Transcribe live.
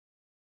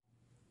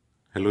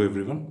Hello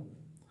everyone.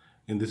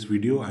 In this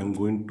video I am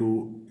going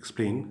to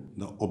explain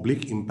the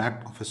oblique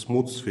impact of a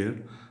smooth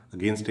sphere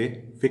against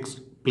a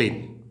fixed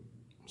plane.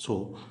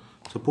 So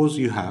suppose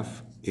you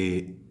have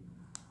a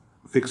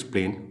fixed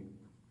plane,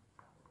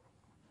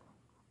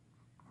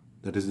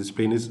 that is, this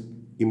plane is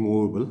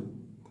immovable,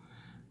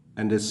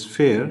 and a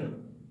sphere,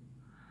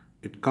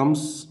 it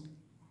comes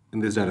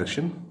in this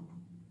direction,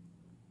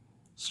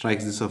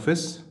 strikes the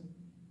surface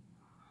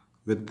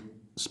with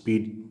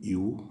speed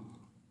u,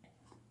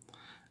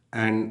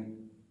 and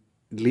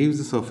it leaves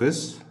the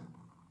surface.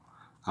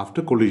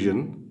 After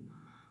collision,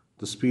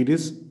 the speed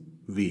is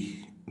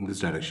v in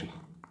this direction.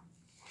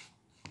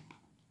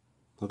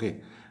 Okay,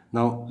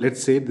 now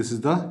let's say this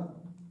is the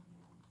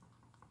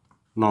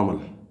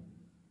normal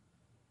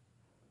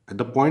at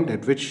the point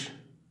at which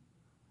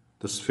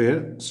the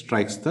sphere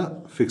strikes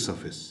the fixed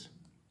surface.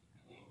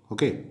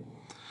 Okay,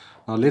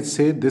 now let's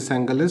say this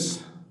angle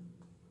is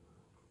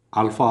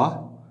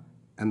alpha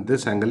and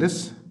this angle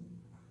is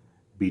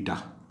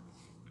beta.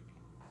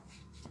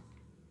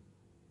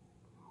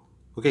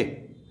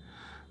 Okay,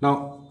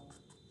 now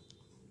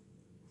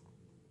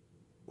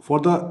for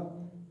the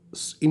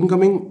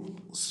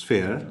incoming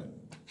sphere,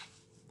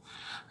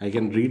 I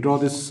can redraw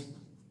this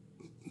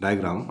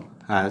diagram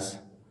as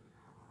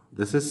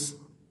this is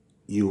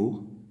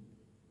u,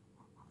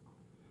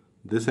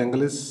 this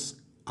angle is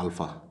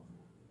alpha,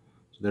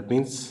 so that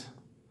means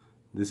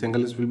this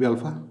angle will be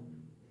alpha.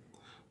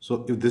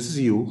 So if this is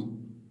u,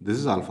 this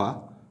is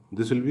alpha,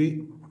 this will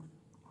be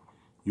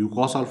u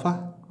cos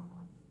alpha,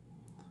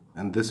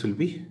 and this will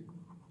be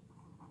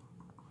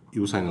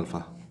u sin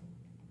alpha.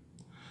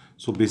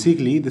 So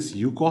basically this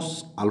u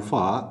cos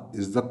alpha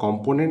is the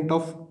component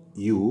of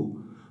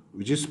u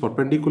which is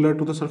perpendicular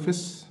to the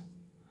surface,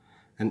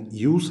 and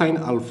u sin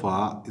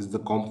alpha is the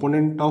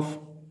component of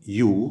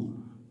u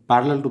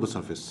parallel to the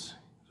surface.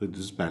 So this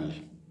is parallel.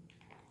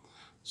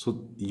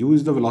 So u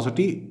is the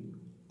velocity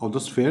of the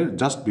sphere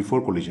just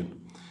before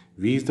collision.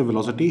 V is the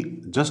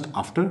velocity just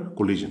after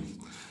collision.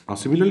 Now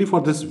similarly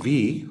for this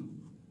v,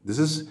 this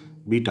is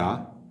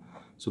beta.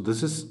 So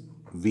this is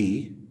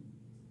v.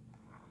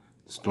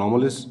 This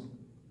normal is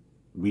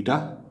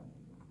beta.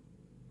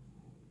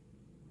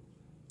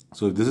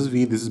 So if this is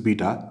v, this is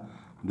beta,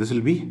 this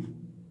will be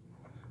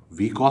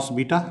v cos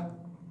beta,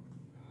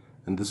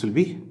 and this will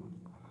be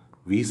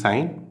v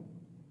sin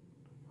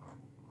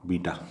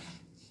beta.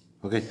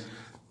 Okay.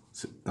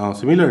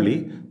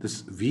 Similarly,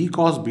 this v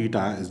cos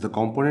beta is the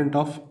component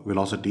of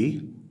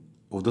velocity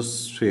of the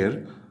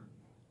sphere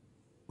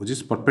which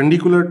is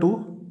perpendicular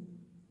to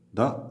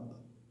the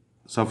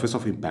surface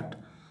of impact.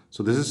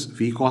 So this is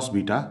v cos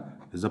beta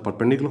is the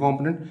perpendicular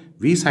component,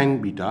 v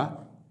sin beta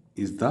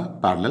is the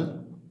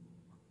parallel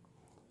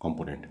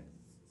component.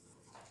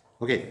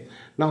 Okay,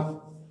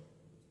 now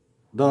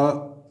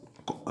the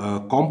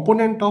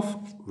component of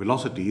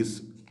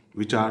velocities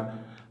which are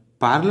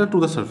parallel to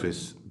the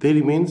surface, they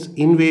remains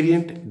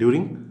invariant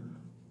during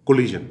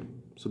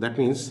collision. So that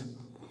means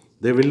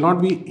there will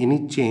not be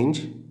any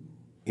change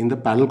in the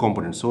parallel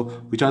components. So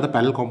which are the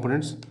parallel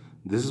components?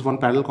 This is one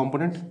parallel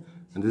component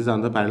and this is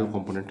another parallel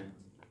component.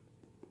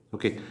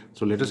 Okay,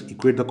 so let us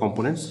equate the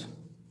components.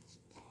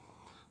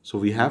 So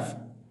we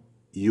have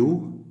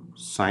u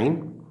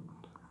sin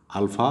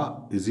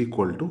alpha is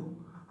equal to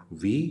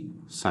v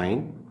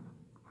sin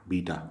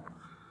beta.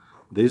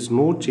 There is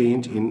no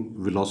change in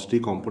velocity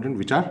component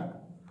which are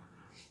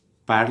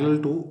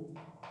parallel to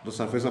the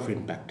surface of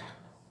impact.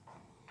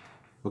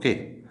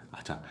 Okay,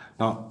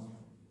 now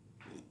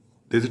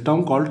there is a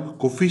term called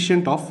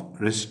coefficient of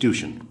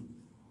restitution.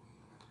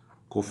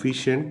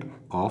 Coefficient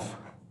of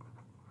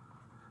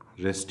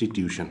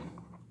restitution.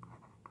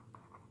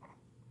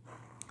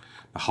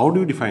 How do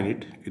you define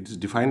it? It is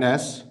defined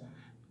as,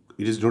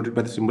 it is noted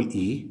by the symbol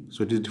E.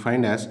 So it is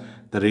defined as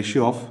the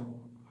ratio of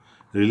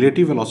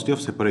relative velocity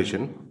of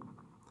separation,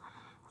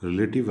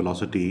 relative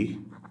velocity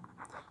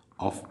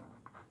of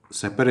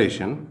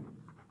separation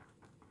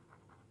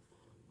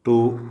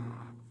to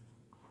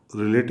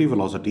relative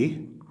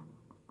velocity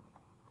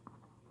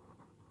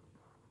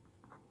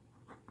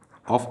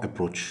of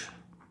approach.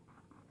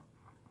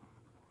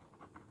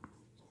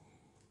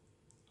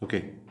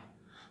 Okay,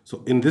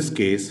 so in this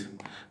case,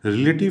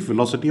 relative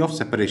velocity of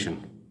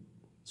separation.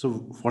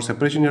 So for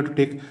separation you have to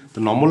take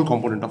the normal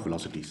component of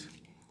velocities.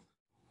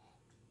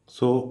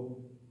 So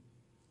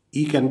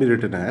E can be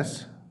written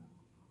as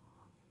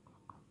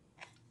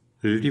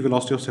relative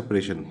velocity of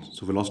separation.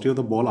 So velocity of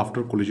the ball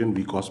after collision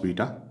v cos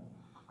beta,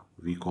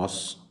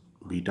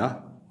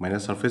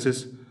 minus surface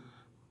is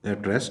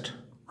at rest,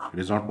 it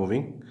is not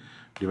moving,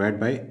 divided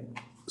by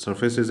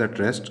surface is at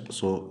rest,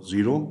 so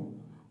 0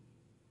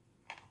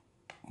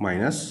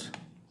 minus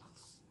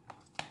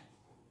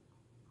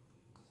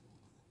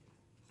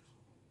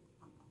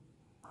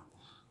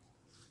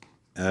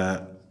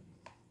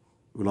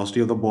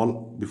velocity of the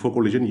ball before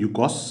collision u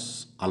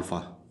cos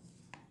alpha.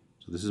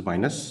 So this is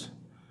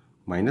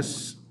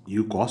minus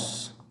u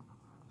cos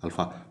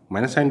alpha.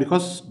 Minus sign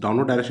because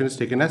downward direction is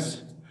taken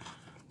as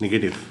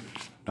negative,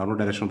 downward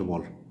direction of the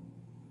ball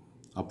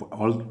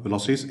all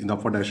velocities in the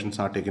upward directions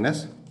are taken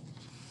as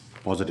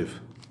positive.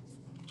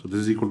 So this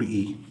is equal to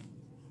E.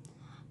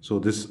 So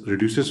this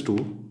reduces to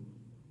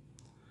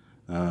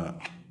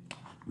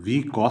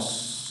V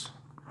cos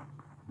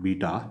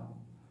beta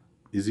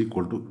is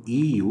equal to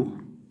EU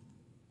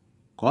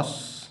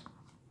cos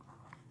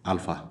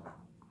alpha.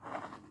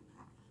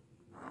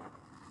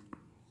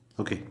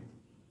 Okay.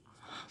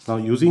 Now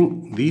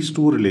using these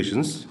two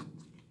relations,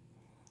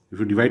 if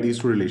you divide these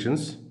two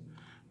relations,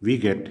 we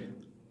get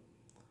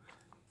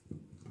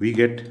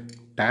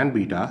tan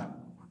beta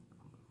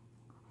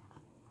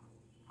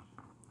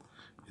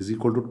is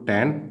equal to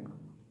tan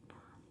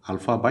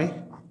alpha by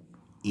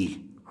E.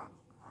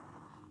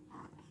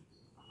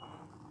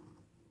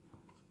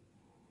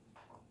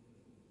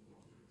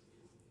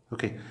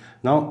 Okay.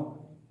 Now,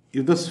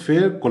 if the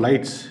sphere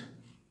collides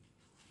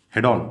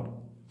head-on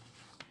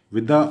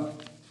with the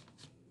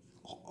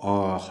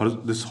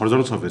this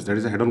horizontal surface, that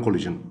is a head-on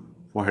collision.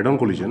 For head-on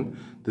collision,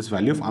 this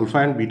value of alpha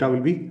and beta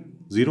will be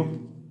 0.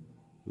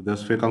 If the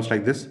sphere comes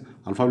like this,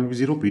 alpha will be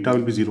 0, beta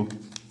will be 0.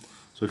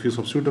 So if you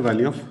substitute the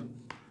value of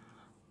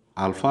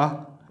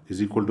alpha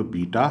is equal to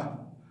beta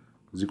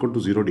is equal to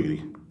 0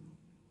 degree.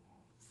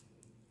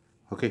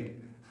 Okay.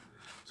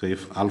 So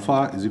if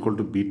alpha is equal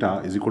to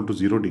beta is equal to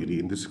 0 degree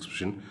in this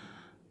expression,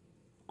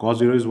 cos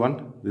 0 is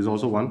 1, this is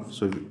also 1.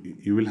 So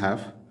you will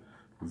have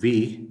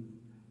V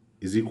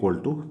is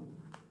equal to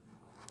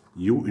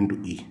U into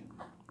E.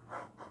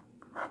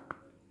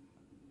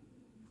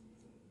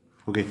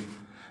 Okay.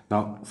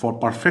 Now for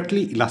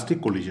perfectly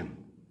elastic collision,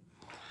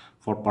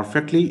 what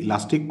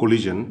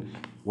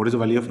is the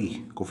value of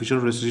E? Coefficient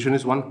of restriction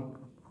is 1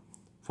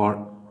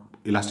 for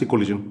elastic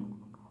collision.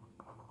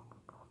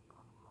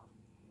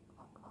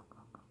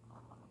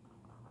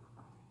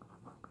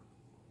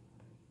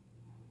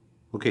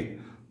 Okay,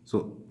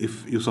 so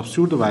if you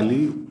substitute the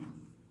value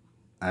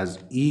as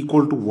E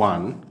equal to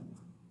 1,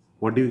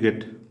 what do you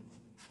get?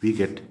 We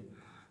get,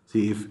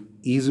 see, if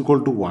E is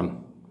equal to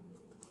 1,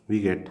 we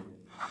get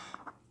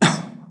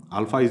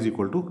alpha is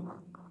equal to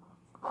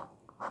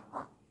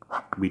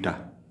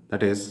beta.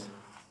 That is,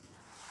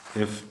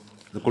 if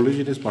the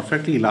collision is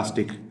perfectly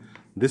elastic,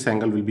 this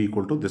angle will be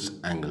equal to this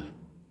angle.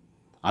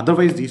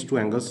 Otherwise, these two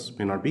angles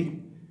may not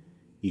be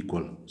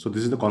equal. So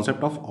this is the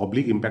concept of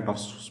oblique impact of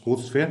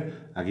smooth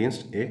sphere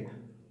against a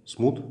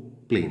smooth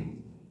plane.